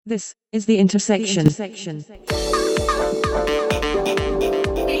This is The Intersection. This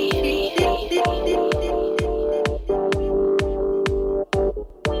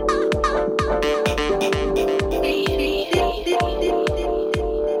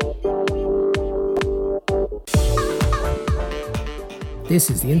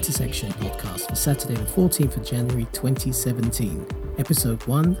is The Intersection podcast for Saturday the 14th of January 2017, Episode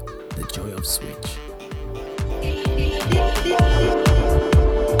 1, The Joy of Switch.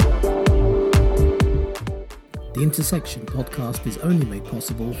 The Intersection podcast is only made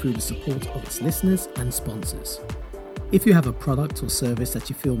possible through the support of its listeners and sponsors. If you have a product or service that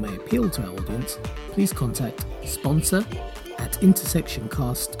you feel may appeal to our audience, please contact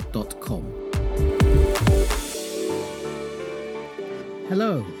sponsor@intersectioncast.com.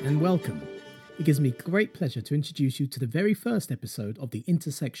 Hello and welcome. It gives me great pleasure to introduce you to the very first episode of the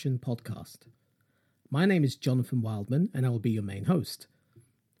Intersection podcast. My name is Jonathan Wildman and I will be your main host.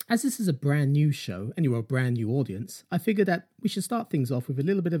 As this is a brand new show and you're a brand new audience, I figured that we should start things off with a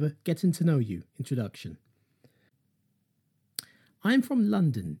little bit of a getting to know you introduction. I'm from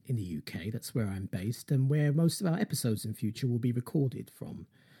London in the UK, that's where I'm based and where most of our episodes in future will be recorded from.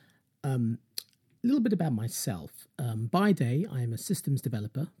 A little bit about myself. By day, I am a systems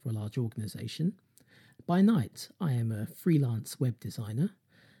developer for a large organisation. By night, I am a freelance web designer.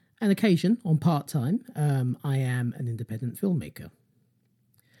 On occasion, on part-time, I am an independent filmmaker.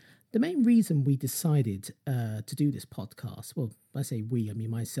 The main reason we decided to do this podcast, well, I say we, I mean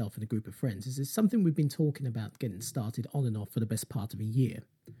myself and a group of friends, is it's something we've been talking about getting started on and off for the best part of a year.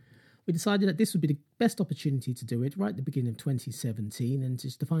 We decided that this would be the best opportunity to do it right at the beginning of 2017 and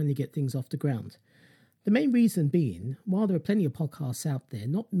just to finally get things off the ground. The main reason being, while there are plenty of podcasts out there,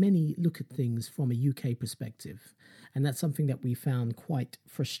 not many look at things from a UK perspective, and that's something that we found quite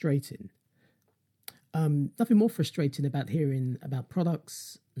frustrating. Nothing more frustrating about hearing about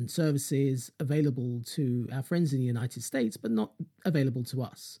products and services available to our friends in the United States, but not available to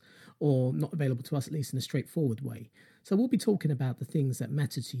us, or not available to us at least in a straightforward way. So we'll be talking about the things that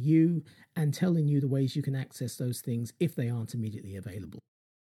matter to you and telling you the ways you can access those things if they aren't immediately available.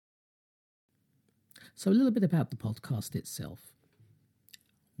 So a little bit about the podcast itself.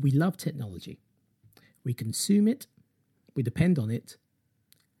 We love technology. We consume it. We depend on it.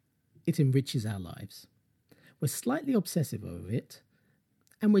 It enriches our lives. We're slightly obsessive over it,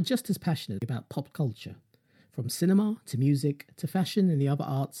 and we're just as passionate about pop culture, from cinema to music to fashion and the other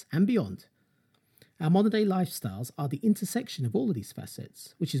arts and beyond. Our modern-day lifestyles are the intersection of all of these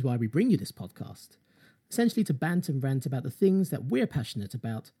facets, which is why we bring you this podcast, essentially to bant and rant about the things that we're passionate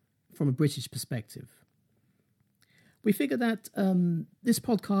about from a British perspective. We figure that this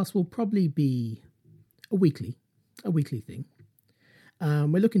podcast will probably be a weekly thing.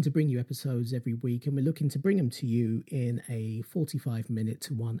 We're looking to bring you episodes every week, and we're looking to bring them to you in a 45-minute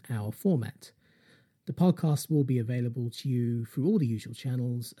to 1 hour format. The podcast will be available to you through all the usual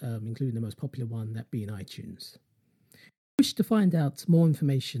channels, including the most popular one, that being iTunes. If you wish to find out more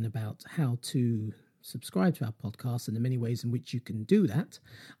information about how to subscribe to our podcast and the many ways in which you can do that,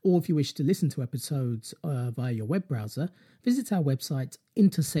 or if you wish to listen to episodes via your web browser, visit our website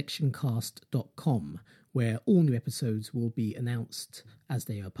intersectioncast.com, where all new episodes will be announced as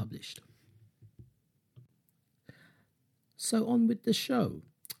they are published. So on with the show.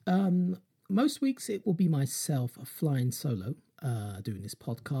 Most weeks it will be myself flying solo doing this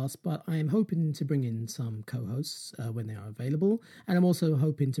podcast, but I am hoping to bring in some co-hosts when they are available, and I'm also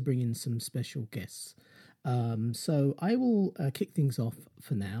hoping to bring in some special guests. So I will kick things off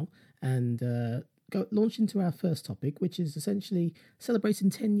for now and launch into our first topic, which is essentially celebrating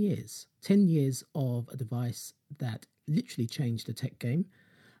 10 years of a device that literally changed the tech game.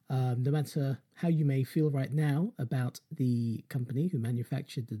 No matter how you may feel right now about the company who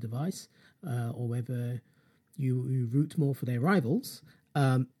manufactured the device, or whether you root more for their rivals,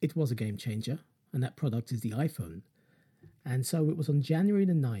 it was a game changer, and that product is the iPhone. And so it was on January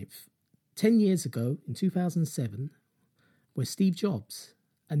the 9th, 10 years ago, in 2007, where Steve Jobs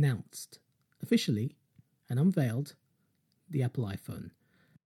announced officially and unveiled the Apple iPhone.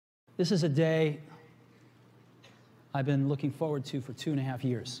 This is a day I've been looking forward to for 2.5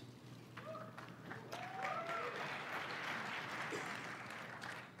 years.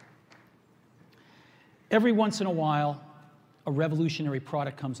 Every once in a while, a revolutionary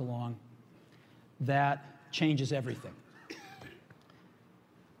product comes along that changes everything.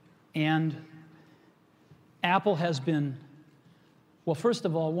 And Apple has been, well, first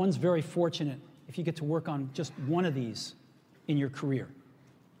of all, one's very fortunate if you get to work on just one of these in your career.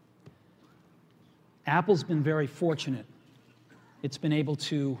 Apple's been very fortunate. It's been able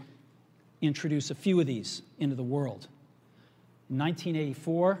to introduce a few of these into the world. In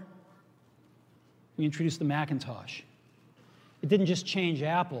 1984, we introduced the Macintosh. It didn't just change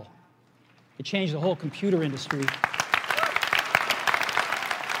Apple, it changed the whole computer industry.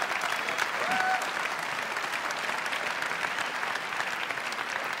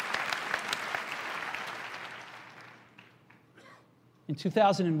 In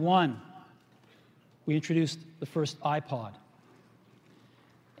 2001, we introduced the first iPod.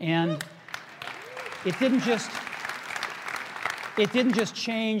 And it didn't just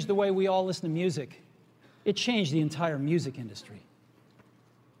change the way we all listen to music. It changed the entire music industry.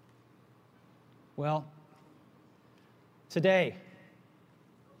 Well, today,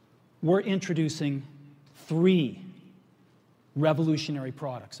 we're introducing 3 revolutionary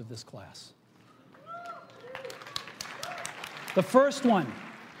products of this class. The first one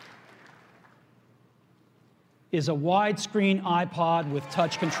is a widescreen iPod with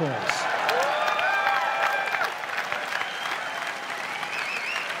touch controls.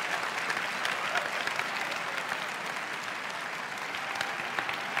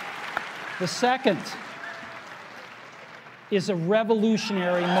 The second is a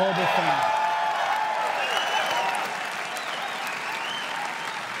revolutionary mobile phone.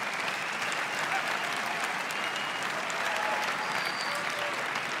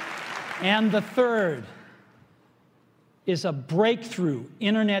 And the third is a breakthrough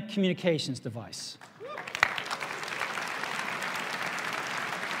internet communications device.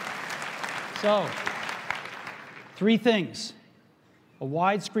 So, 3 things: a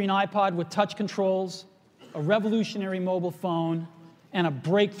widescreen iPod with touch controls, a revolutionary mobile phone, and a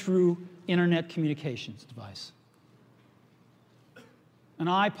breakthrough internet communications device. An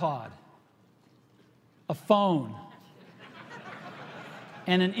iPod, a phone,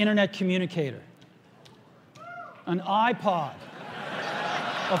 and an internet communicator. An iPod,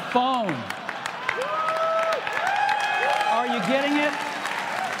 a phone. Are you getting it?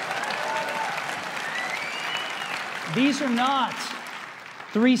 These are not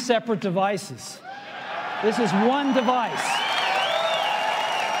 3 separate devices. This is one device.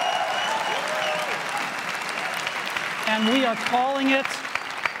 And we are calling it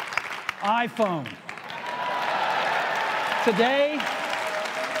iPhone. Today,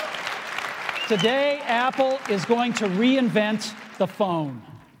 Apple is going to reinvent the phone.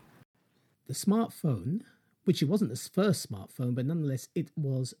 The smartphone, which it wasn't the first smartphone, but nonetheless it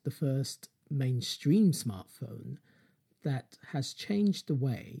was the first mainstream smartphone that has changed the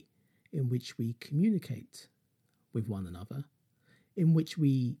way in which we communicate with one another, in which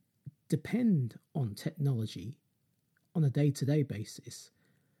we depend on technology on a day-to-day basis,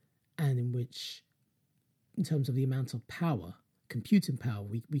 and in which, in terms of the amount of power, computing power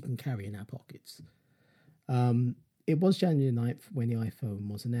we can carry in our pockets. It was January 9th when the iPhone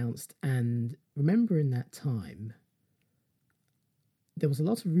was announced, and remember in that time, there was a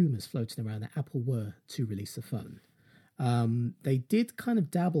lot of rumours floating around that Apple were to release a phone. They did kind of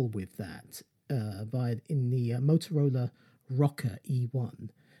dabble with that in the Motorola Rocker E1,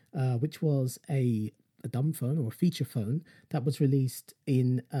 which was a dumb phone or a feature phone that was released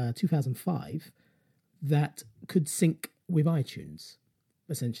in 2005 that could sync with iTunes.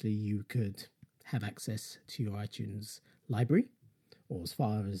 Essentially, you could have access to your iTunes library, or as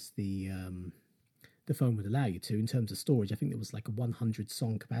far as the phone would allow you to in terms of storage. I think there was like a 100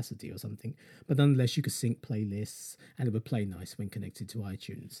 song capacity or something, but nonetheless you could sync playlists and it would play nice when connected to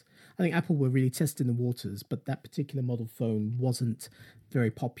iTunes. I think Apple were really testing the waters, but that particular model phone wasn't very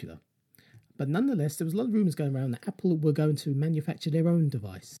popular. But nonetheless, there was a lot of rumors going around that Apple were going to manufacture their own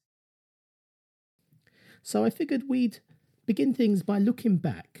device. So I figured we'd begin things by looking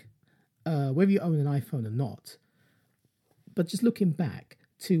back, whether you own an iPhone or not, but just looking back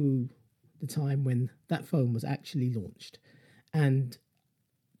to the time when that phone was actually launched. And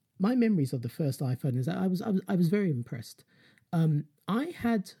my memories of the first iPhone is that I was very impressed. I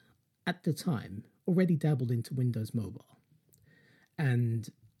had, at the time, already dabbled into Windows Mobile.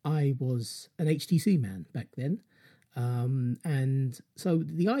 And I was an HTC man back then. And so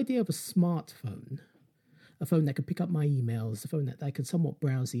the idea of a smartphone, a phone that could pick up my emails, a phone that I could somewhat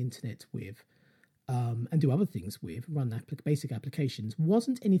browse the internet with, and do other things with, run basic applications,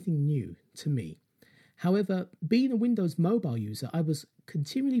 wasn't anything new to me. However, being a Windows Mobile user, I was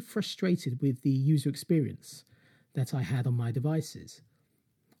continually frustrated with the user experience that I had on my devices.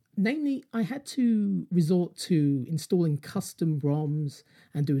 Namely, I had to resort to installing custom ROMs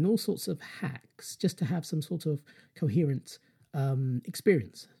and doing all sorts of hacks just to have some sort of coherent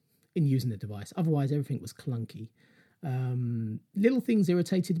experience in using the device. Otherwise, everything was clunky. Little things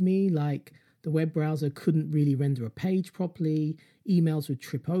irritated me, like the web browser couldn't really render a page properly. Emails would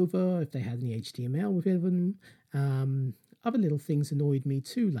trip over if they had any HTML within them. other little things annoyed me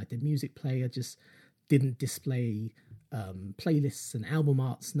too, like the music player just didn't display playlists and album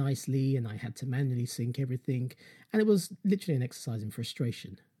arts nicely, and I had to manually sync everything, and it was literally an exercise in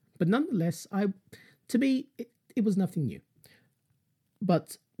frustration. But nonetheless, to me, it was nothing new.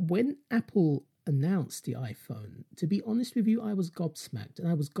 But when Apple announced the iPhone, to be honest with you, I was gobsmacked, and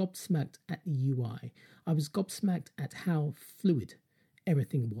I was gobsmacked at the UI. I was gobsmacked at how fluid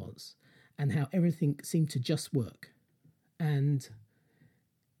everything was and how everything seemed to just work. And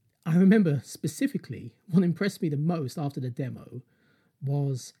I remember specifically what impressed me the most after the demo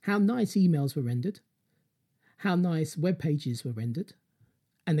was how nice emails were rendered, how nice web pages were rendered,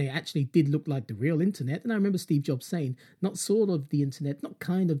 and they actually did look like the real internet. And I remember Steve Jobs saying, not sort of the internet, not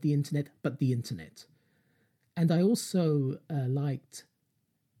kind of the internet, but the internet. And I also liked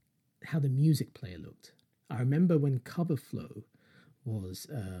how the music player looked. I remember when CoverFlow was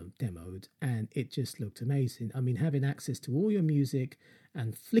demoed, and it just looked amazing. I mean, having access to all your music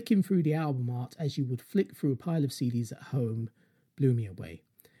and flicking through the album art as you would flick through a pile of CDs at home blew me away.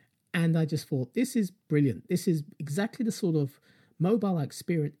 And I just thought, this is brilliant. This is exactly the sort of mobile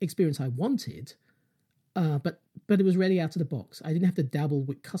experience I wanted, but it was ready out of the box. I didn't have to dabble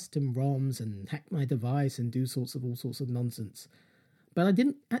with custom ROMs and hack my device and do all sorts of nonsense. But I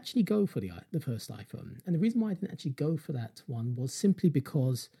didn't actually go for the first iPhone. And the reason why I didn't actually go for that one was simply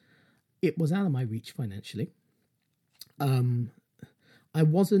because it was out of my reach financially. I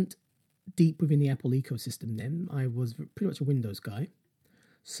wasn't deep within the Apple ecosystem then. I was pretty much a Windows guy.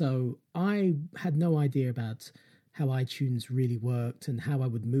 So I had no idea about how iTunes really worked and how I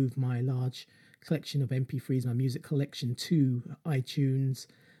would move my large collection of MP3s, my music collection, to iTunes.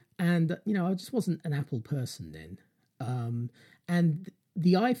 And, I just wasn't an Apple person then. And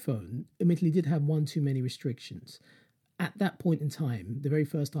the iPhone admittedly did have one too many restrictions. At that point in time, the very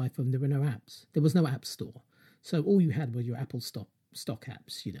first iPhone, there were no apps. There was no app store. So all you had were your Apple stock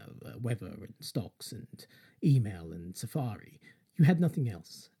apps, Weather and Stocks and email and Safari. You had nothing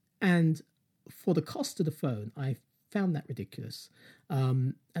else. And for the cost of the phone, I found that ridiculous.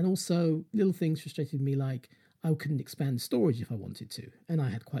 And also, little things frustrated me, like I couldn't expand storage if I wanted to. And I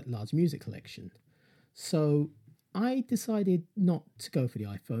had quite a large music collection. So I decided not to go for the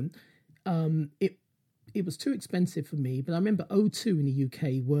iPhone. It was too expensive for me, but I remember O2 in the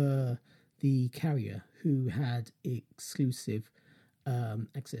UK were the carrier who had exclusive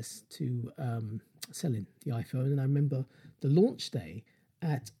access to selling the iPhone. And I remember the launch day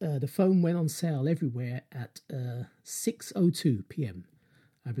the phone went on sale everywhere at 6:02 p.m.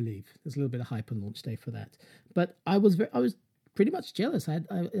 I believe there's a little bit of hype on launch day for that. But I was pretty much jealous. I had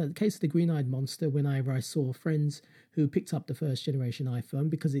the case of the green-eyed monster whenever I saw friends who picked up the first generation iPhone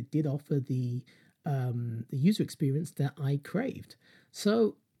because it did offer the user experience that I craved.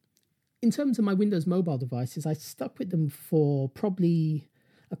 So in terms of my Windows mobile devices, I stuck with them for probably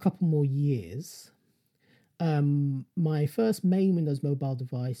a couple more years. My first main Windows mobile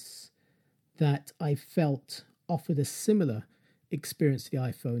device that I felt offered a similar experience to the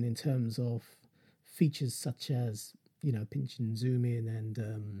iPhone in terms of features such as, pinch and zoom in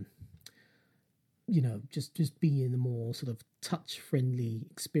and, just being a more sort of touch-friendly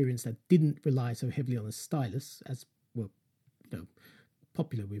experience that didn't rely so heavily on a stylus as were,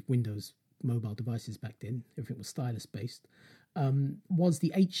 popular with Windows mobile devices back then. Everything was stylus-based. Was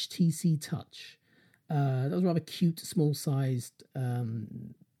the HTC Touch. That was a rather cute, small-sized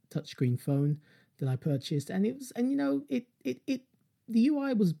touchscreen phone that I purchased, and the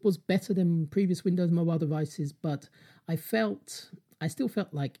UI was better than previous Windows mobile devices, but I still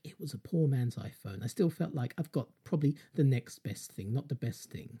felt like it was a poor man's iPhone. I still felt like I've got probably the next best thing, not the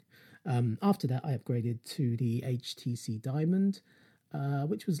best thing. After that, I upgraded to the HTC Diamond,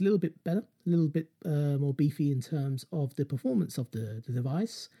 which was a little bit better, a little bit more beefy in terms of the performance of the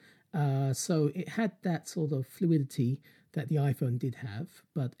device. So it had that sort of fluidity that the iPhone did have,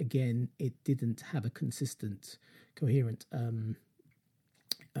 but again, it didn't have a consistent, coherent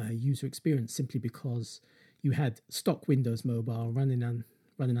user experience simply because you had stock Windows Mobile running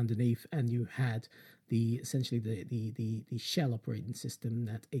underneath, and you had essentially the shell operating system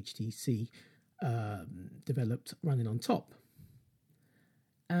that HTC developed running on top.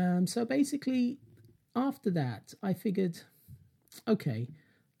 So basically, after that, I figured, okay,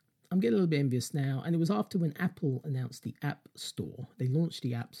 I'm getting a little bit envious now. And it was after when Apple announced the App Store, they launched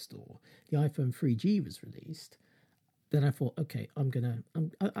the App Store, the iPhone 3G was released. Then I thought, okay, I think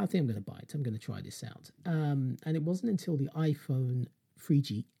I'm gonna buy it. I'm gonna try this out. And it wasn't until the iPhone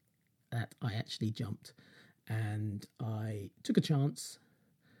 3G that I actually jumped, and I took a chance,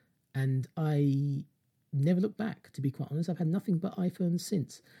 and I never looked back. To be quite honest, I've had nothing but iPhones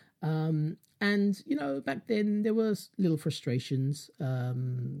since. And, back then there was little frustrations.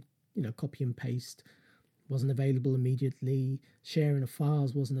 Copy and paste wasn't available immediately. Sharing of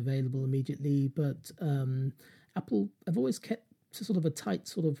files wasn't available immediately. But Apple have always kept sort of a tight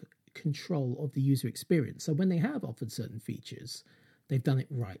sort of control of the user experience. So when they have offered certain features, they've done it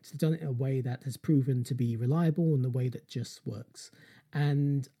right. They've done it in a way that has proven to be reliable and a way that just works.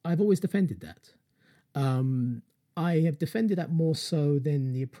 And I've always defended that. I have defended that more so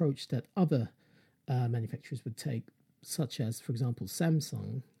than the approach that other manufacturers would take, such as, for example,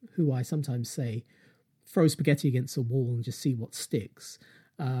 Samsung, who I sometimes say throw spaghetti against a wall and just see what sticks.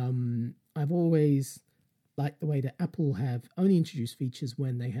 I've always liked the way that Apple have only introduced features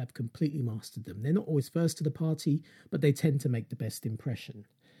when they have completely mastered them. They're not always first to the party, but they tend to make the best impression.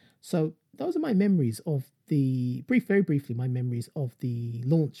 So those are my memories of very briefly, my memories of the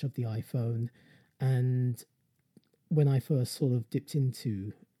launch of the iPhone and when I first sort of dipped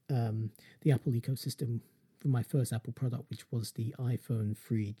into the Apple ecosystem for my first Apple product, which was the iPhone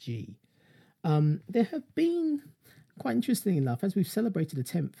 3G. There have been, quite interesting enough, as we've celebrated the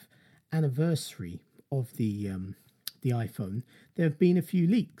 10th anniversary of the iPhone, there have been a few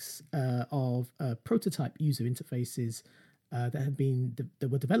leaks of prototype user interfaces that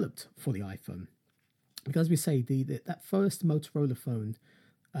were developed for the iPhone. Because we say that first Motorola phone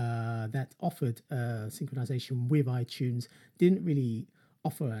that offered synchronization with iTunes didn't really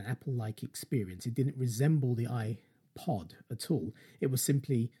offer an Apple-like experience. It didn't resemble the iPod at all. It was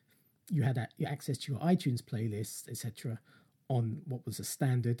simply you had access to your iTunes playlists, etc., on what was a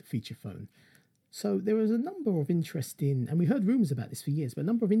standard feature phone. So there was a number of interesting, and we heard rumors about this for years, but a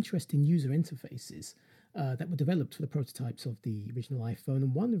number of interesting user interfaces that were developed for the prototypes of the original iPhone,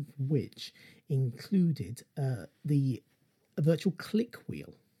 and one of which included the virtual click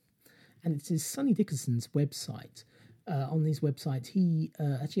wheel. And it is Sonny Dickinson's website. On his website, he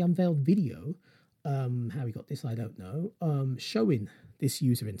actually unveiled video. How he got this, I don't know. Showing this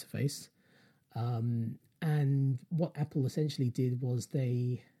user interface. And what Apple essentially did was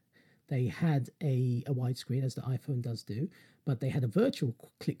they had a widescreen, as the iPhone does do, but they had a virtual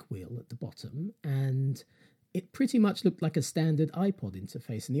click wheel at the bottom, and it pretty much looked like a standard iPod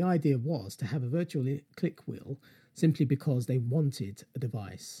interface. And the idea was to have a virtual click wheel simply because they wanted a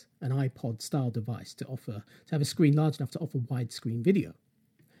device, an iPod-style device, to have a screen large enough to offer widescreen video.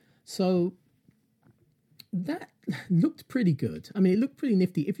 So that looked pretty good. I mean, it looked pretty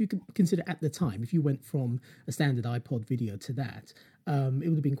nifty if you could consider at the time, if you went from a standard iPod video to that, it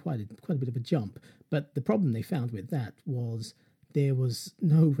would have been quite a bit of a jump. But the problem they found with that was there was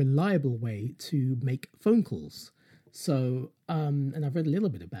no reliable way to make phone calls. So, and I've read a little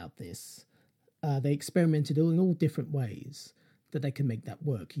bit about this. They experimented in all different ways that they can make that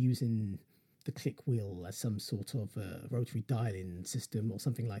work, using the click wheel as some sort of rotary dialing system or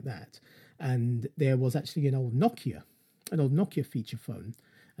something like that. And there was actually an old Nokia feature phone,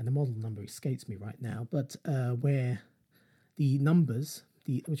 and the model number escapes me right now, but where the numbers,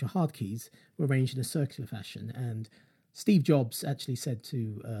 which are hard keys, were arranged in a circular fashion. And Steve Jobs actually said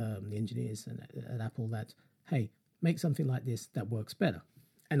to the engineers at Apple that, hey, make something like this that works better.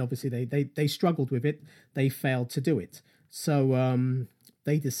 And obviously they struggled with it. They failed to do it. So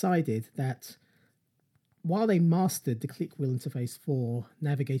they decided that while they mastered the click wheel interface for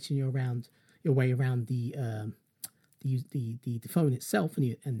navigating your way around the phone itself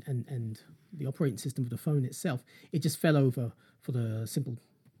and the operating system of the phone itself, it just fell over for the simple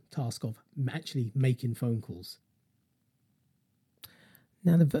task of actually making phone calls.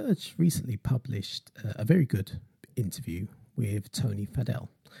 Now, The Verge recently published a very good interview with Tony Fadell.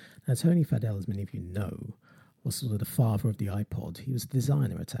 Now, Tony Fadell, as many of you know, was sort of the father of the iPod. He was the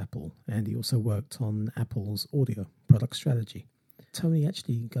designer at Apple, and he also worked on Apple's audio product strategy. Tony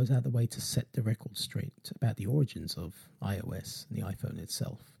actually goes out of the way to set the record straight about the origins of iOS and the iPhone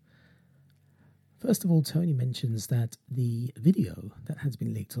itself. First of all, Tony mentions that the video that has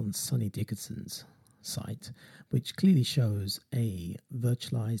been leaked on Sonny Dickinson's site, which clearly shows a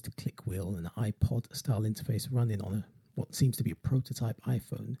virtualized click wheel and an iPod-style interface running on what seems to be a prototype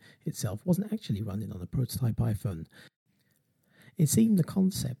iPhone itself, wasn't actually running on a prototype iPhone. It seemed the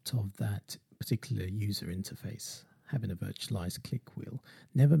concept of that particular user interface, having a virtualized click wheel,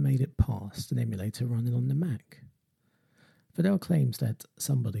 never made it past an emulator running on the Mac. Fadell claims that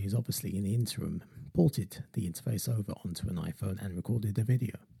somebody is obviously in the interim ported the interface over onto an iPhone and recorded the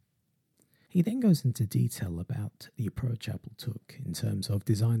video. He then goes into detail about the approach Apple took in terms of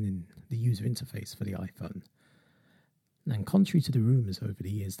designing the user interface for the iPhone. And contrary to the rumours over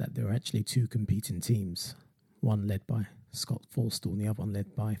the years that there are actually two competing teams, one led by Scott Forstall and the other one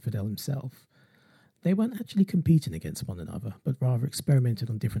led by Fadell himself, they weren't actually competing against one another, but rather experimented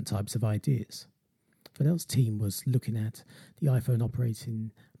on different types of ideas. Fadell's team was looking at the iPhone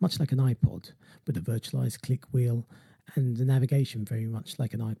operating much like an iPod, with a virtualized click wheel and the navigation very much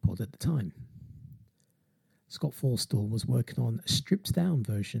like an iPod at the time. Scott Forstall was working on a stripped-down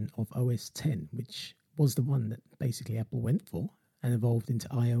version of OS X, which was the one that basically Apple went for and evolved into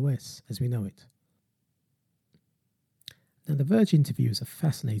iOS as we know it. Now, the Verge interview is a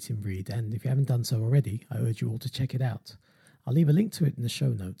fascinating read, and if you haven't done so already, I urge you all to check it out. I'll leave a link to it in the show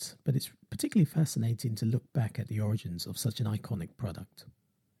notes, but it's particularly fascinating to look back at the origins of such an iconic product.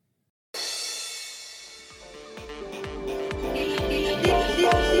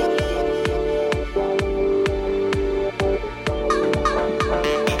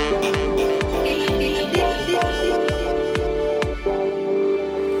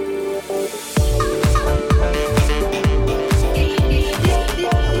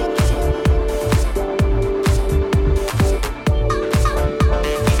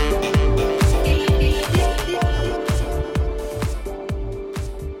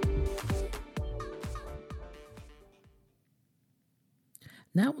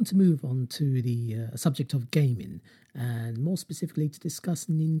 Now I want to move on to the subject of gaming, and more specifically to discuss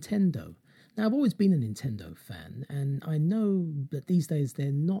Nintendo. Now, I've always been a Nintendo fan, and I know that these days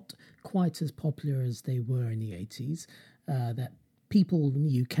they're not quite as popular as they were in the 80s, that people in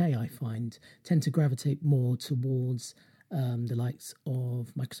the UK, I find, tend to gravitate more towards the likes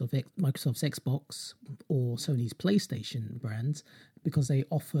of Microsoft's Xbox or Sony's PlayStation brands, because they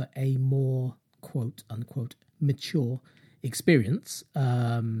offer a more quote-unquote mature experience,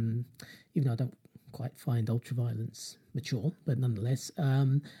 even though I don't quite find ultraviolence mature, but nonetheless.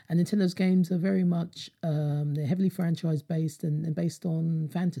 And Nintendo's games are very much, they're heavily franchise-based and based on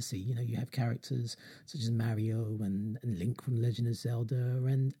fantasy. You know, you have characters such as Mario and Link from Legend of Zelda,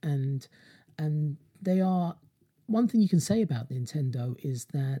 and they are... One thing you can say about Nintendo is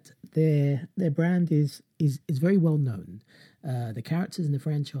that their brand is very well known. The characters in the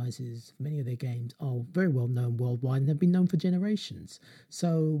franchises, many of their games, are very well known worldwide and have been known for generations.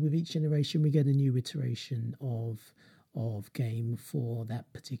 So with each generation, we get a new iteration of game for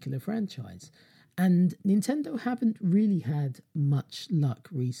that particular franchise. And Nintendo haven't really had much luck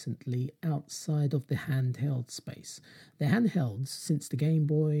recently outside of the handheld space. The handhelds, since the Game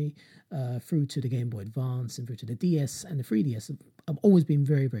Boy through to the Game Boy Advance and through to the DS and the 3DS, have always been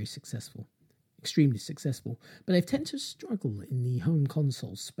very, very successful, extremely successful. But they've tended to struggle in the home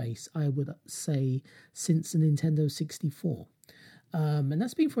console space, I would say, since the Nintendo 64. And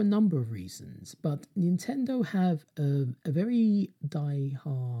that's been for a number of reasons. But Nintendo have a very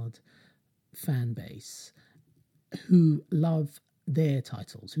die-hard fan base who love their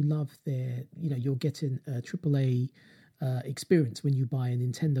titles, who love their, you're getting a AAA experience when you buy a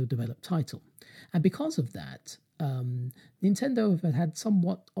Nintendo developed title. And because of that, Nintendo have had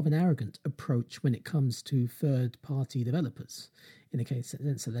somewhat of an arrogant approach when it comes to third party developers, in the case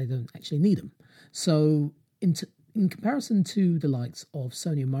that they don't actually need them. So in comparison to the likes of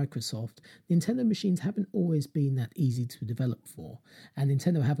Sony and Microsoft, Nintendo machines haven't always been that easy to develop for, and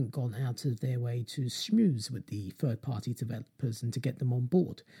Nintendo haven't gone out of their way to schmooze with the third-party developers and to get them on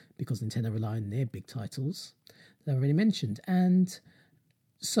board, because Nintendo rely on their big titles that I already mentioned. And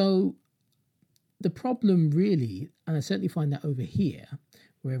so the problem really, and I certainly find that over here,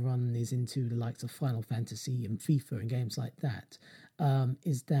 where everyone is into the likes of Final Fantasy and FIFA and games like that,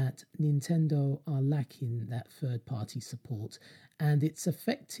 is that Nintendo are lacking that third-party support, and it's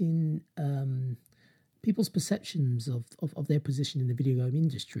affecting people's perceptions of their position in the video game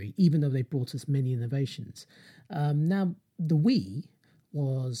industry, even though they brought us many innovations. Now, the Wii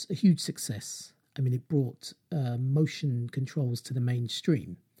was a huge success. I mean, it brought motion controls to the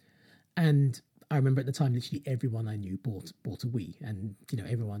mainstream, and I remember at the time, literally everyone I knew bought a Wii, and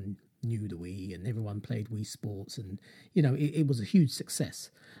everyone knew the Wii, and everyone played Wii Sports, and it was a huge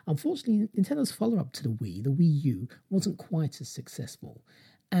success. Unfortunately, Nintendo's follow-up to the Wii U, wasn't quite as successful,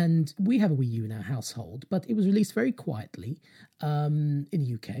 and we have a Wii U in our household, but it was released very quietly in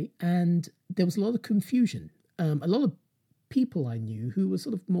the UK, and there was a lot of confusion. A lot of people I knew who were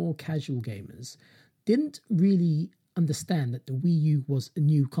sort of more casual gamers didn't really understand that the Wii U was a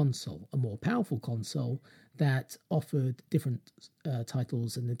new console, a more powerful console that offered different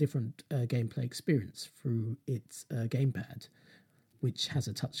titles and a different gameplay experience through its gamepad, which has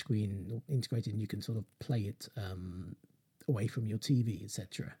a touchscreen integrated, and you can sort of play it away from your TV,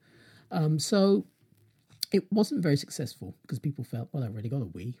 etc. So it wasn't very successful because people felt, well, I've already got a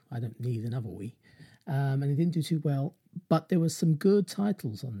Wii, I don't need another Wii. and it didn't do too well. But there were some good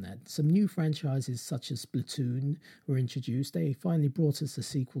titles on that. Some new franchises such as Splatoon were introduced. They finally brought us a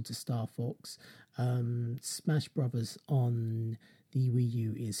sequel to Star Fox. Smash Brothers on the Wii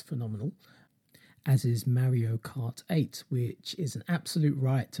U is phenomenal, as is Mario Kart 8, which is an absolute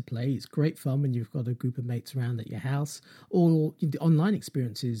riot to play. It's great fun when you've got a group of mates around at your house, or the online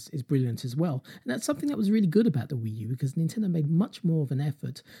experience is brilliant as well. And that's something that was really good about the Wii U, because Nintendo made much more of an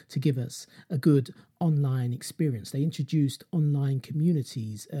effort to give us a good online experience. They introduced online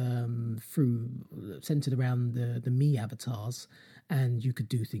communities centered around the Mii avatars, and you could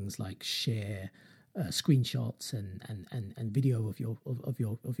do things like share screenshots and video of your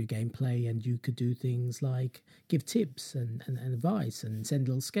gameplay, and you could do things like give tips and advice and send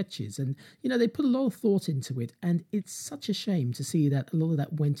little sketches, and they put a lot of thought into it. And it's such a shame to see that a lot of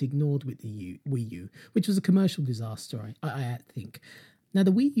that went ignored with the Wii U, which was a commercial disaster, I think. Now,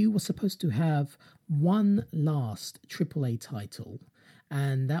 the Wii U was supposed to have one last AAA title,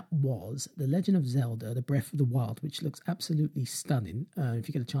 and that was The Legend of Zelda, The Breath of the Wild, which looks absolutely stunning, if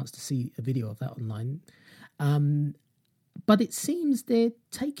you get a chance to see a video of that online. But it seems they're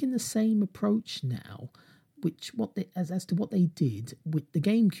taking the same approach now, as to what they did with the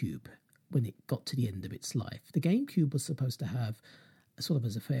GameCube when it got to the end of its life. The GameCube was supposed to have, sort of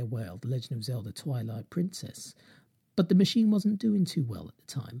as a farewell, The Legend of Zelda Twilight Princess, but the machine wasn't doing too well at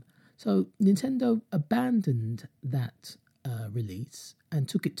the time. So Nintendo abandoned that release and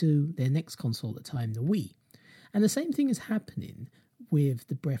took it to their next console at the time, the Wii. And the same thing is happening with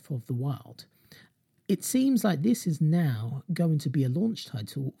the Breath of the Wild. It seems like this is now going to be a launch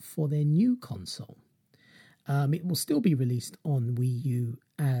title for their new console. It will still be released on Wii U,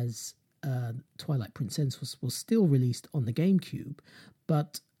 as Twilight Princess was still released on the GameCube,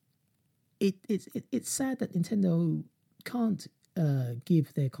 but it's sad that Nintendo can't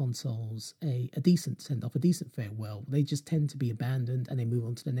give their consoles a decent send-off, a decent farewell. They just tend to be abandoned and they move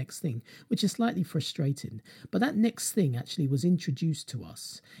on to the next thing, which is slightly frustrating. But that next thing actually was introduced to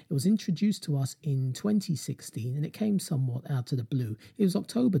us. It was introduced to us in 2016, and it came somewhat out of the blue. It was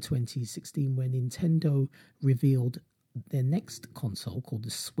October 2016 when Nintendo revealed their next console called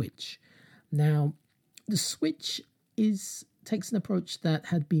the Switch. Now, the Switch takes an approach that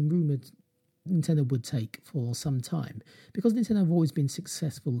had been rumoured Nintendo would take for some time, because Nintendo have always been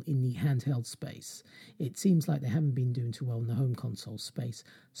successful in the handheld space. It seems like they haven't been doing too well in the home console space.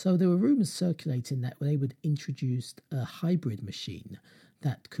 So there were rumours circulating that they would introduce a hybrid machine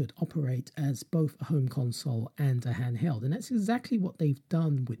that could operate as both a home console and a handheld. And that's exactly what they've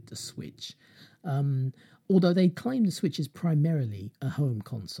done with the Switch. Although they claim the Switch is primarily a home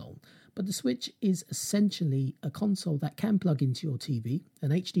console. But the Switch is essentially a console that can plug into your TV,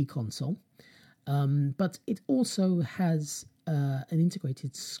 an HD console. But it also has an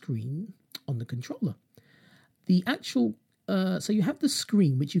integrated screen on the controller. The actual, so you have the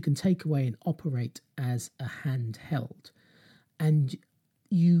screen, which you can take away and operate as a handheld. And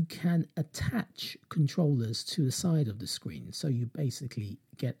you can attach controllers to the side of the screen. So you basically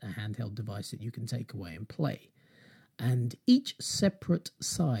get a handheld device that you can take away and play. And each separate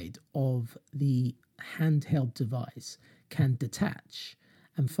side of the handheld device can detach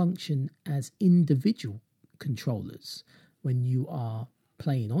and function as individual controllers when you are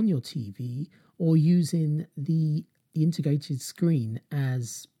playing on your TV or using the integrated screen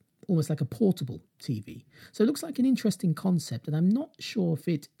as almost like a portable TV. So it looks like an interesting concept, and I'm not sure if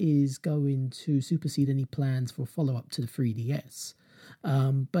it is going to supersede any plans for a follow-up to the 3DS.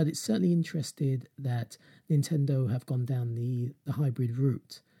 But it's certainly interested that Nintendo have gone down the hybrid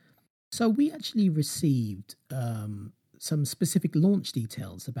route. So we actually received some specific launch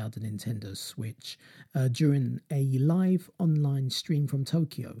details about the Nintendo Switch during a live online stream from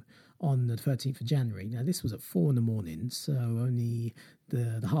Tokyo on the 13th of January. Now, this was at 4 a.m, so only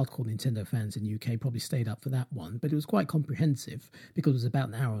the hardcore Nintendo fans in the UK probably stayed up for that one, but it was quite comprehensive because it was about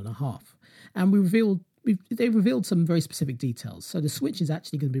an hour and a half. And they revealed some very specific details. So the Switch is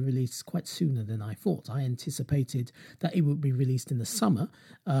actually going to be released quite sooner than I thought. I anticipated that it would be released in the summer,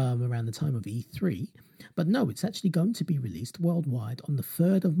 around the time of E3. But no, it's actually going to be released worldwide on the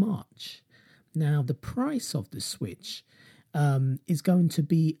 3rd of March. Now, the price of the Switch is going to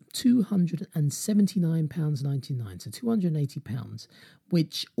be £279.99, so £280,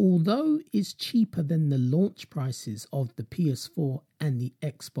 which, although is cheaper than the launch prices of the PS4 and the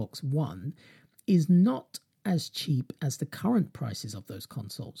Xbox One, is not as cheap as the current prices of those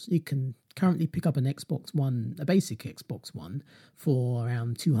consoles. You can currently pick up an Xbox One, a basic Xbox One, for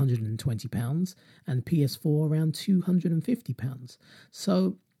around £220 and PS4 around £250.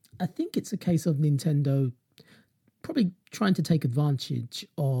 So I think it's a case of Nintendo probably trying to take advantage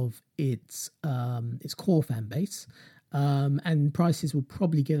of its core fan base. And prices will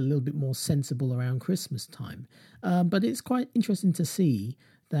probably get a little bit more sensible around Christmas time. But it's quite interesting to see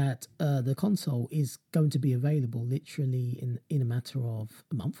that the console is going to be available literally in a matter of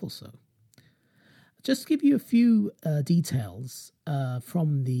a month or so. Just to give you a few details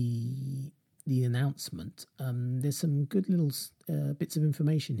from the announcement, there's some good little bits of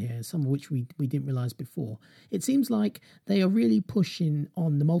information here, some of which we didn't realize before. It seems like they are really pushing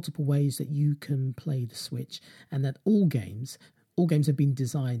on the multiple ways that you can play the Switch, and that all games have been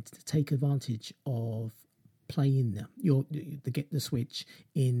designed to take advantage of playing the Switch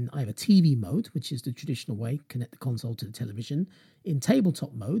in either TV mode, which is the traditional way, connect the console to the television, in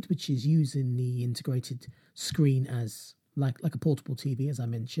tabletop mode, which is using the integrated screen as like a portable TV, as I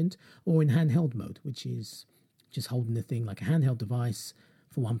mentioned, or in handheld mode, which is just holding the thing like a handheld device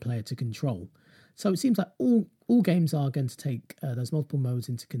for one player to control. So it seems like all games are going to take those multiple modes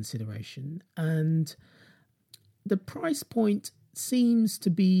into consideration, and the price point seems to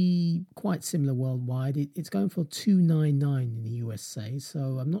be quite similar worldwide. It's going for $299 in the USA,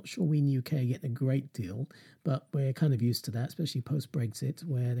 so I'm not sure we in the UK are getting a great deal, but we're kind of used to that, especially post-Brexit,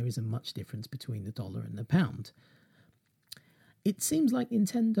 where there isn't much difference between the dollar and the pound. It seems like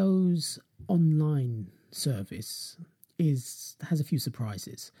Nintendo's online service has a few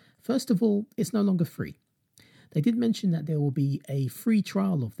surprises. First of all, it's no longer free. They did mention that there will be a free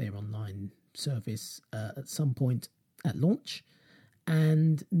trial of their online service at some point at launch,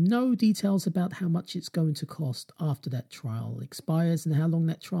 and no details about how much it's going to cost after that trial expires and how long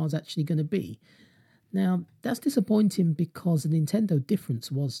that trial is actually going to be. Now, that's disappointing because the Nintendo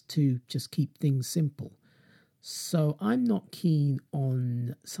difference was to just keep things simple. So I'm not keen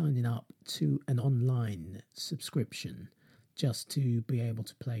on signing up to an online subscription just to be able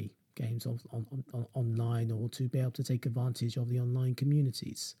to play games online or to be able to take advantage of the online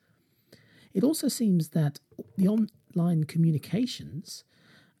communities. It also seems that the online communications,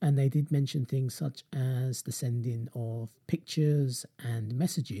 and they did mention things such as the sending of pictures and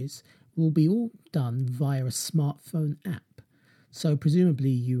messages, will be all done via a smartphone app. So presumably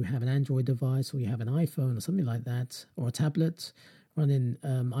you have an Android device or you have an iPhone or something like that, or a tablet running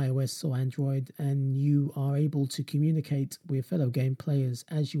iOS or Android, and you are able to communicate with fellow game players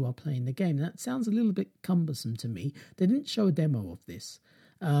as you are playing the game. That sounds a little bit cumbersome to me. They didn't show a demo of this.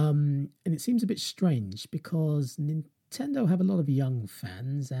 And it seems a bit strange because Nintendo have a lot of young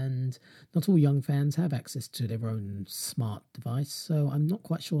fans, and not all young fans have access to their own smart device, so I'm not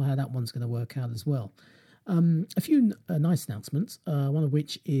quite sure how that one's going to work out as well. A few nice announcements, one of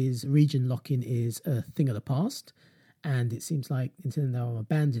which is region lock-in is a thing of the past, and it seems like Nintendo are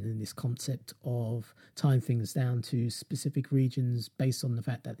abandoning this concept of tying things down to specific regions based on the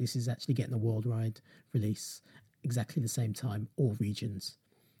fact that this is actually getting a worldwide release exactly the same time, all regions.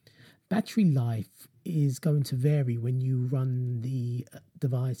 Battery life is going to vary when you run the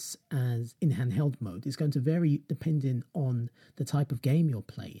device as in handheld mode. It's going to vary depending on the type of game you're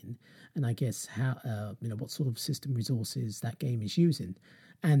playing, and I guess how what sort of system resources that game is using.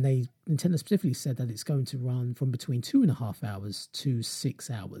 And Nintendo specifically said that it's going to run from between 2.5 hours to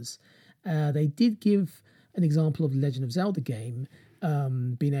 6 hours. They did give an example of the Legend of Zelda game.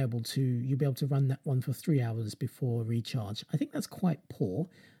 You'll be able to run that one for 3 hours before recharge. I think that's quite poor.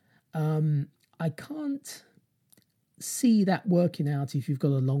 I can't see that working out if you've got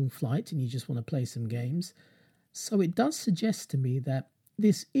a long flight and you just want to play some games. So it does suggest to me that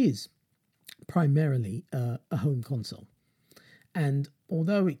this is primarily a home console. And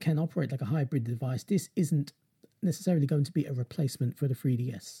although it can operate like a hybrid device, this isn't necessarily going to be a replacement for the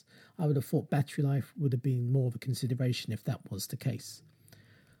 3DS. I would have thought battery life would have been more of a consideration if that was the case.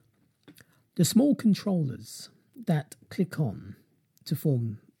 The small controllers that click on to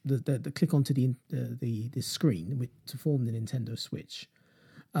form the click onto the screen to form the Nintendo Switch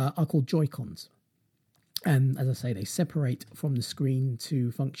are called Joy-Cons. And as I say, they separate from the screen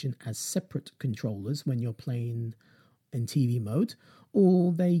to function as separate controllers when you're playing in TV mode,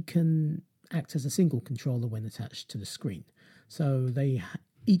 or they can act as a single controller when attached to the screen. So they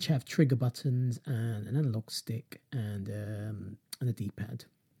each have trigger buttons and an analog stick and a D-pad.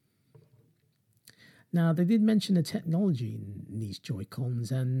 Now, they did mention the technology in these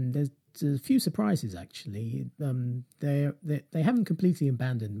Joy-Cons, and there's a few surprises, actually. They haven't completely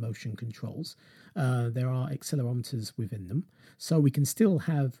abandoned motion controls. There are accelerometers within them, so we can still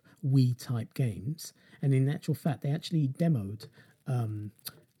have Wii-type games. And in actual fact, they actually demoed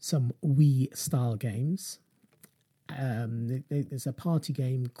some Wii-style games, there's a party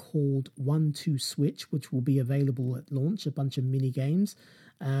game called 1-2 Switch, which will be available at launch, a bunch of mini games.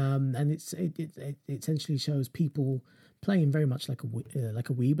 And it essentially shows people playing very much like a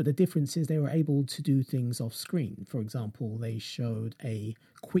Wii, but the difference is they were able to do things off screen. For example, they showed a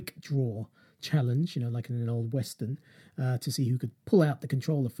quick draw challenge, like in an old Western, to see who could pull out the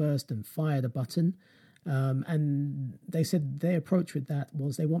controller first and fire the button. And they said their approach with that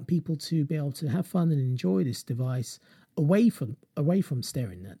was they want people to be able to have fun and enjoy this device away from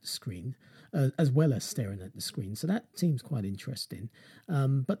staring at the screen, as well as staring at the screen. So that seems quite interesting.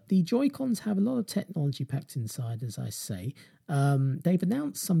 But the Joy-Cons have a lot of technology packed inside, as I say. They've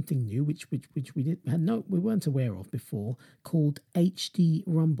announced something new, which we weren't aware of before, called HD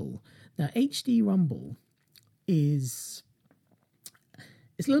Rumble. Now, HD Rumble is...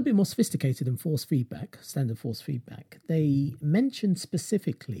 It's a little bit more sophisticated than standard force feedback. They mentioned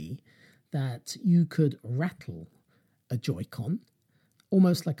specifically that you could rattle a Joy-Con,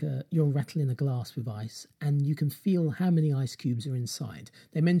 almost like you're rattling a glass with ice, and you can feel how many ice cubes are inside.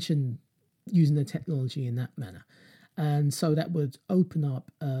 They mentioned using the technology in that manner. And so that would open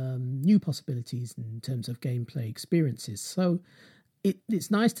up new possibilities in terms of gameplay experiences. So it's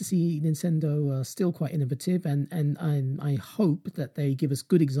nice to see Nintendo still quite innovative, and I hope that they give us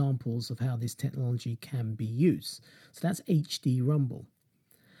good examples of how this technology can be used. So that's HD Rumble.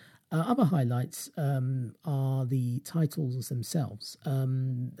 Other highlights are the titles themselves.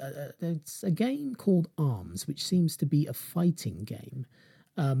 There's a game called ARMS, which seems to be a fighting game,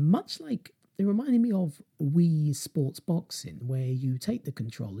 much like it reminded me of Wii Sports Boxing, where you take the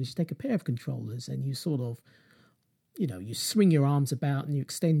controllers, you take a pair of controllers, and you sort of you swing your arms about and you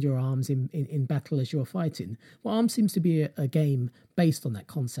extend your arms in battle as you're fighting. Well, ARMS seems to be a game based on that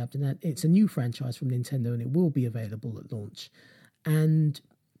concept, and that it's a new franchise from Nintendo, and it will be available at launch. And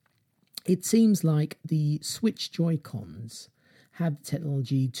it seems like the Switch Joy-Cons have the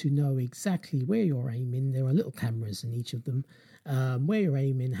technology to know exactly where you're aiming. There are little cameras in each of them, where you're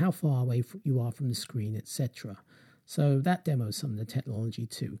aiming, how far away you are from the screen, etc. So that demos some of the technology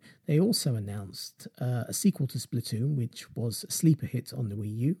too. They also announced a sequel to Splatoon, which was a sleeper hit on the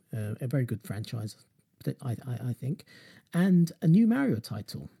Wii U, a very good franchise, I think, and a new Mario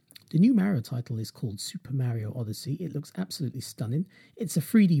title. The new Mario title is called Super Mario Odyssey. It looks absolutely stunning. It's a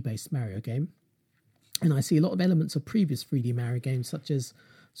 3D-based Mario game, and I see a lot of elements of previous 3D Mario games, such as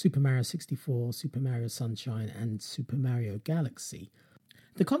Super Mario 64, Super Mario Sunshine, and Super Mario Galaxy.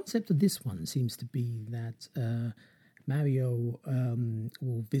 The concept of this one seems to be that Mario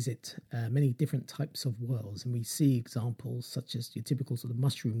will visit many different types of worlds, and we see examples such as your typical sort of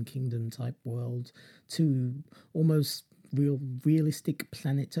Mushroom Kingdom type world to almost realistic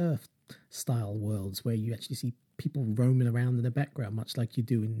Planet Earth style worlds where you actually see people roaming around in the background, much like you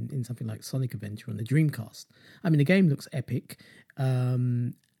do in something like Sonic Adventure on the Dreamcast. I mean, the game looks epic.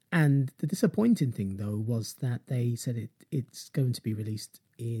 And the disappointing thing, though, was that they said it's going to be released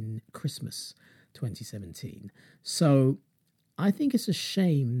in Christmas 2017. So I think it's a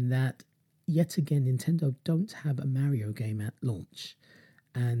shame that, yet again, Nintendo don't have a Mario game at launch.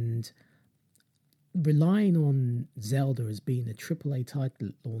 And relying on Zelda as being a AAA title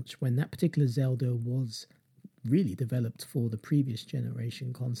at launch, when that particular Zelda was really developed for the previous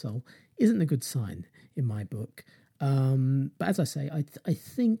generation console, isn't a good sign in my book. But as I say, I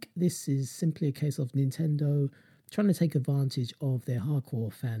think this is simply a case of Nintendo trying to take advantage of their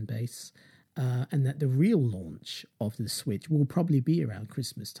hardcore fan base, and that the real launch of the Switch will probably be around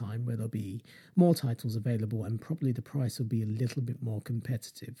Christmas time, where there'll be more titles available and probably the price will be a little bit more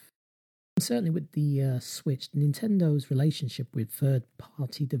competitive. And certainly with the Switch, Nintendo's relationship with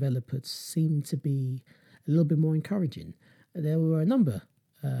third-party developers seemed to be a little bit more encouraging. There were a number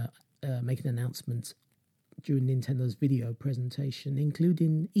making announcements during Nintendo's video presentation,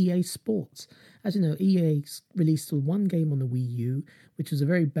 including EA Sports. As you know, EA released one game on the Wii U, which was a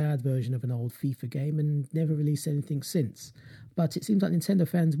very bad version of an old FIFA game, and never released anything since. But it seems like Nintendo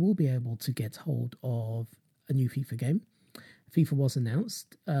fans will be able to get hold of a new FIFA game. FIFA was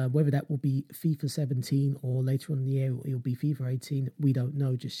announced. Whether that will be FIFA 17 or later on in the year it'll be FIFA 18, we don't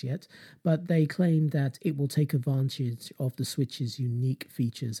know just yet. But they claim that it will take advantage of the Switch's unique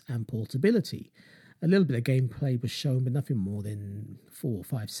features and portability. A little bit of gameplay was shown, but nothing more than 4 or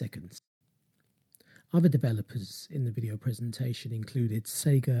 5 seconds. Other developers in the video presentation included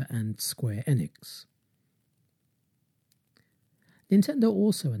Sega and Square Enix. Nintendo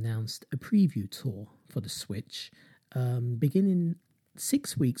also announced a preview tour for the Switch, beginning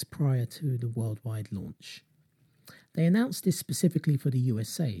 6 weeks prior to the worldwide launch. They announced this specifically for the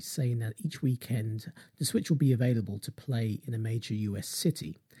USA, saying that each weekend the Switch will be available to play in a major US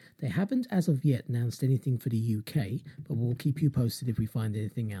city. They haven't, as of yet, announced anything for the UK, but we'll keep you posted if we find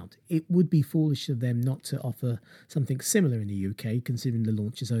anything out. It would be foolish of them not to offer something similar in the UK, considering the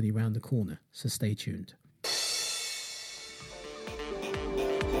launch is only around the corner, so stay tuned.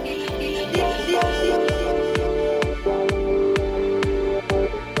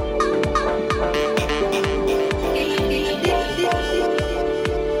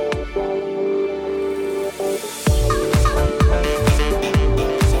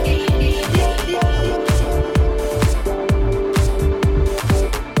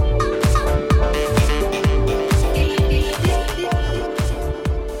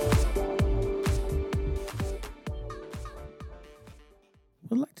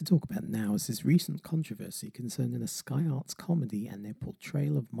 What I'd like to talk about now is this recent controversy concerning a Sky Arts comedy and their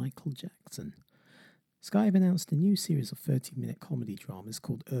portrayal of Michael Jackson. Sky have announced a new series of 30-minute comedy dramas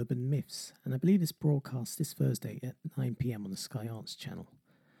called Urban Myths, and I believe it's broadcast this Thursday at 9 p.m. on the Sky Arts channel.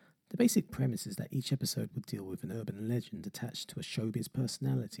 The basic premise is that each episode would deal with an urban legend attached to a showbiz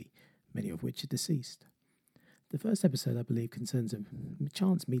personality, many of which are deceased. The first episode, I believe, concerns a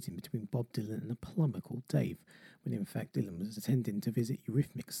chance meeting between Bob Dylan and a plumber called Dave, when in fact Dylan was attending to visit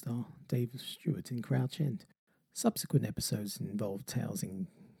Eurythmics star Dave Stewart in Crouch End. Subsequent episodes involve tales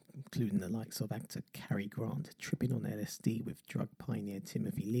including the likes of actor Cary Grant tripping on LSD with drug pioneer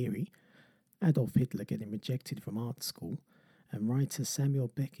Timothy Leary, Adolf Hitler getting rejected from art school, and writer Samuel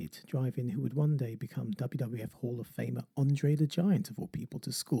Beckett driving who would one day become WWF Hall of Famer Andre the Giant of all people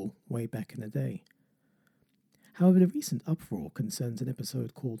to school way back in the day. However, the recent uproar concerns an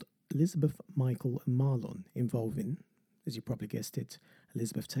episode called Elizabeth, Michael and Marlon, involving, as you probably guessed it,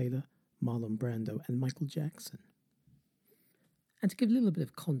 Elizabeth Taylor, Marlon Brando and Michael Jackson. And to give a little bit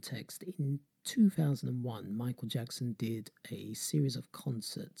of context, in 2001, Michael Jackson did a series of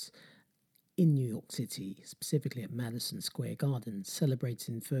concerts in New York City, specifically at Madison Square Garden,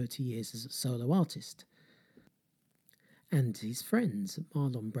 celebrating 30 years as a solo artist. And his friends,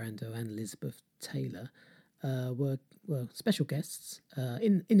 Marlon Brando and Elizabeth Taylor, were special guests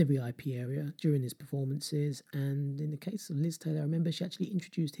in the VIP area during his performances, and in the case of Liz Taylor, I remember she actually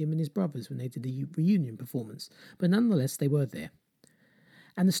introduced him and his brothers when they did the reunion performance, but nonetheless they were there.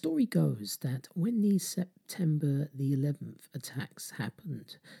 And the story goes that when the September the 11th attacks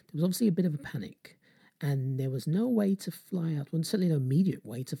happened, there was obviously a bit of a panic, and there was no way to fly out, well, certainly no immediate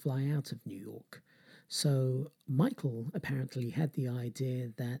way to fly out of New York. So Michael apparently had the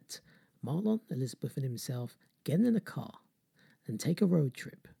idea that Marlon, Elizabeth and himself get in a car and take a road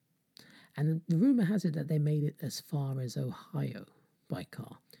trip. And the rumour has it that they made it as far as Ohio by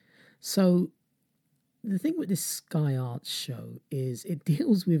car. So the thing with this Sky Arts show is it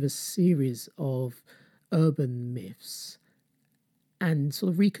deals with a series of urban myths and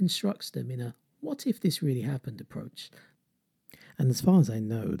sort of reconstructs them in a what if this really happened approach. And as far as I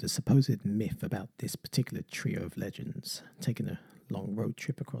know, the supposed myth about this particular trio of legends taking a long road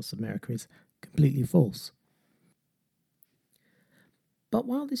trip across America is completely false. But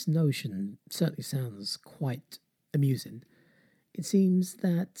while this notion certainly sounds quite amusing, it seems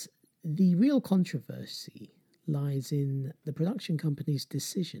that the real controversy lies in the production company's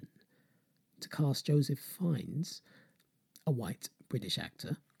decision to cast Joseph Fiennes, a white British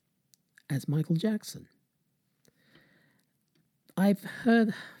actor, as Michael Jackson. I've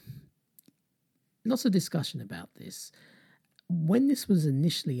heard lots of discussion about this. When this was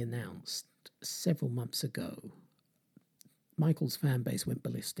initially announced several months ago, Michael's fan base went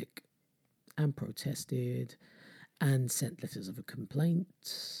ballistic and protested and sent letters of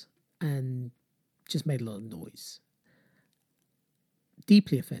complaint and just made a lot of noise.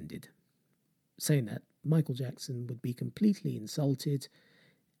 Deeply offended, saying that Michael Jackson would be completely insulted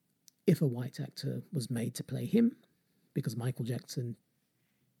if a white actor was made to play him, because Michael Jackson,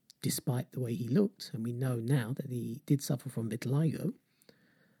 despite the way he looked, and we know now that he did suffer from vitiligo,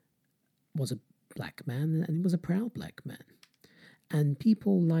 was a black man and he was a proud black man. And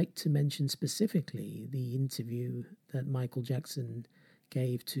people like to mention specifically the interview that Michael Jackson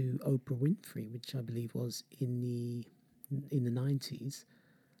gave to Oprah Winfrey, which I believe was in the 90s,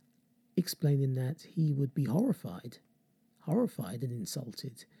 explaining that he would be horrified and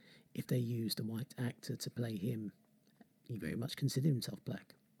insulted if they used a white actor to play him. He very much considered himself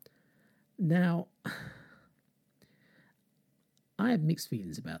black. Now, I have mixed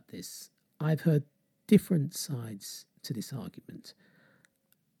feelings about this. I've heard different sides to this argument.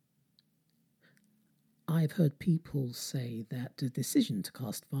 I've heard people say that the decision to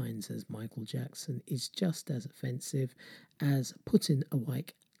cast Fiennes as Michael Jackson is just as offensive as putting a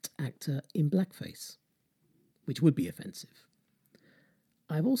white actor in blackface, which would be offensive.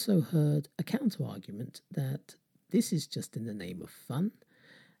 I've also heard a counter-argument that this is just in the name of fun,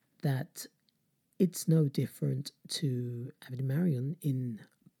 that it's no different to Avid Marion in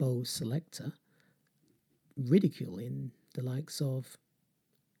Bo Selector, ridiculing the likes of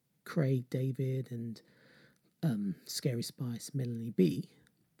Craig David and Scary Spice Melanie B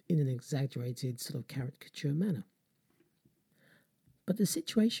in an exaggerated sort of caricature manner. But the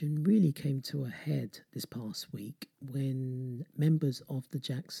situation really came to a head this past week when members of the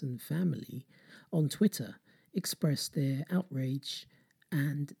Jackson family on Twitter expressed their outrage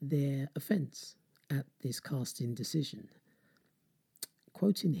and their offence at this casting decision.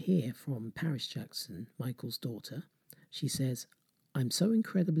 Quoting here from Paris Jackson, Michael's daughter, she says, "I'm so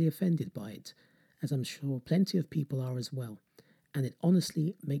incredibly offended by it, as I'm sure plenty of people are as well, and it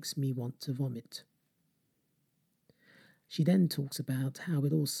honestly makes me want to vomit." She then talks about how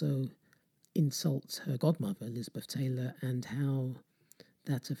it also insults her godmother, Elizabeth Taylor, and how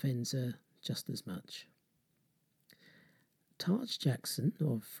that offends her just as much. Taj Jackson,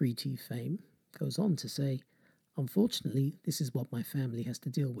 of Free T fame, goes on to say, "Unfortunately, this is what my family has to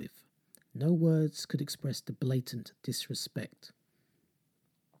deal with. No words could express the blatant disrespect."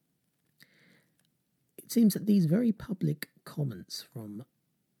 It seems that these very public comments from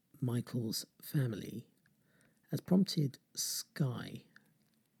Michael's family has prompted Sky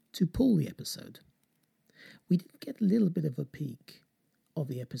to pull the episode. We did get a little bit of a peek of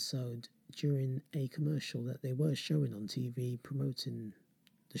the episode during a commercial that they were showing on TV promoting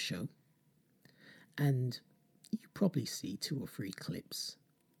the show. And you probably see 2 or 3 clips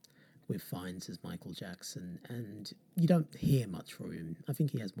with Fiennes as Michael Jackson, and you don't hear much from him. I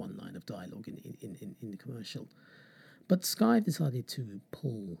think he has 1 line of dialogue in the commercial. But Sky decided to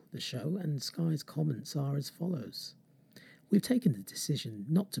pull the show, and Sky's comments are as follows. "We've taken the decision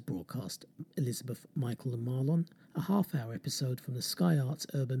not to broadcast Elizabeth, Michael and Marlon, a half-hour episode from the Sky Arts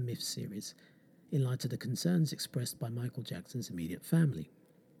Urban Myth series, in light of the concerns expressed by Michael Jackson's immediate family.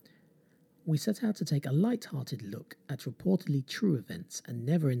 We set out to take a light-hearted look at reportedly true events and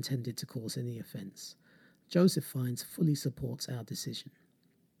never intended to cause any offence. Joseph Fiennes fully supports our decision."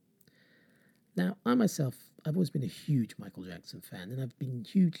 Now, I myself, I've always been a huge Michael Jackson fan, and I've been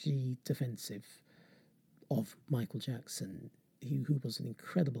hugely defensive of Michael Jackson, who was an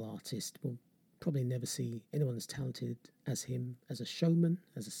incredible artist. We'll probably never see anyone as talented as him, as a showman,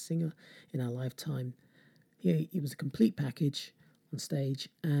 as a singer in our lifetime. He was a complete package on stage,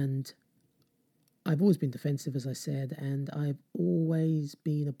 and I've always been defensive, as I said, and I've always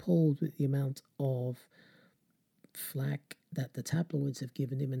been appalled with the amount of flack that the tabloids have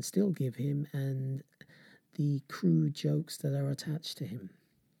given him and still give him, and the crude jokes that are attached to him.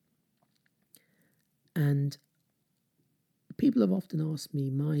 And people have often asked me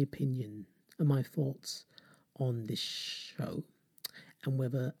my opinion and my thoughts on this show, and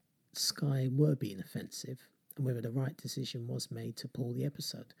whether Sky were being offensive, and whether the right decision was made to pull the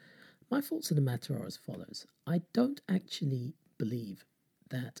episode. My thoughts on the matter are as follows. I don't actually believe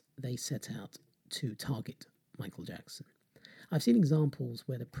that they set out to target Michael Jackson. I've seen examples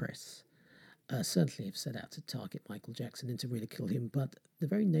where the press certainly have set out to target Michael Jackson and to ridicule him, but the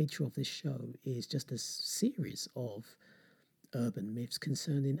very nature of this show is just a series of urban myths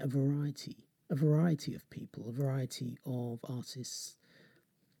concerning a variety of people, a variety of artists,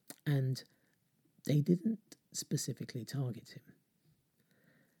 and they didn't specifically target him.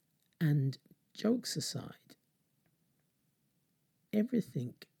 And jokes aside,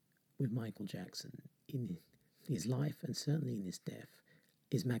 everything with Michael Jackson in his life and certainly in his death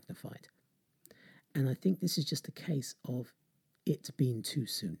is magnified. And I think this is just a case of it being too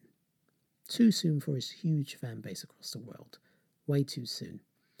soon. Too soon for his huge fan base across the world. Way too soon.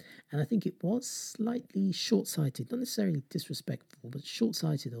 And I think it was slightly short-sighted, not necessarily disrespectful, but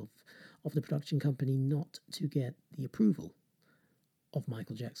short-sighted of the production company not to get the approval of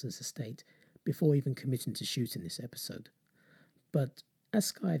Michael Jackson's estate before even committing to shooting this episode. But as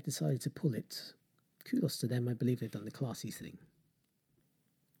Sky have decided to pull it, kudos to them. I believe they've done the classy thing.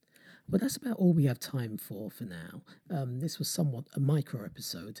 But that's about all we have time for now. This was somewhat a micro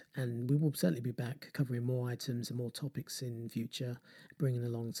episode, and we will certainly be back covering more items and more topics in future, bringing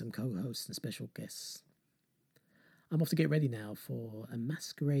along some co-hosts and special guests. I'm off to get ready now for a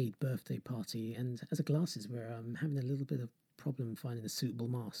masquerade birthday party, and as a glasses, where I'm having a little bit of problem finding a suitable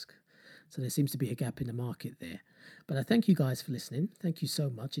mask. So there seems to be a gap in the market there. But I thank you guys for listening. Thank you so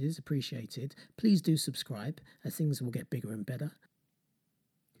much. It is appreciated. Please do subscribe, as things will get bigger and better.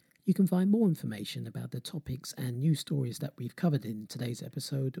 You can find more information about the topics and news stories that we've covered in today's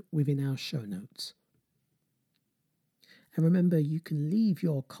episode within our show notes. And remember, you can leave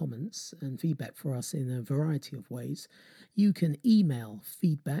your comments and feedback for us in a variety of ways. You can email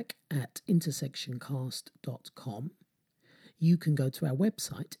feedback@intersectioncast.com. you can go to our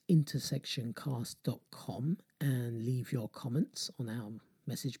website, intersectioncast.com, and leave your comments on our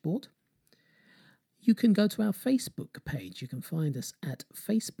message board. You can go to our Facebook page. You can find us at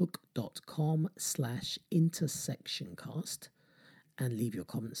facebook.com/intersectioncast and leave your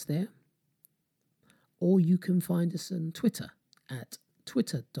comments there. Or you can find us on Twitter at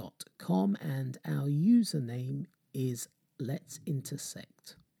twitter.com, and our username is Let's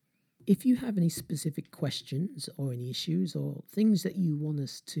Intersect. If you have any specific questions or any issues or things that you want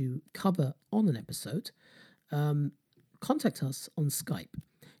us to cover on an episode, contact us on Skype.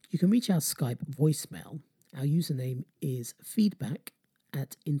 You can reach our Skype voicemail. Our username is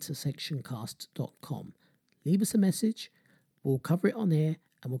feedback@intersectioncast.com. Leave us a message. We'll cover it on air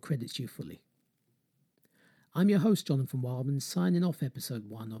and we'll credit you fully. I'm your host, Jonathan Wildman, signing off episode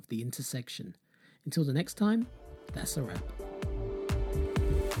 1 of The Intersection. Until the next time, that's a wrap.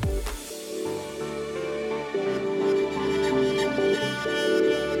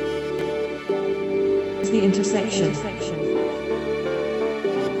 The Intersection.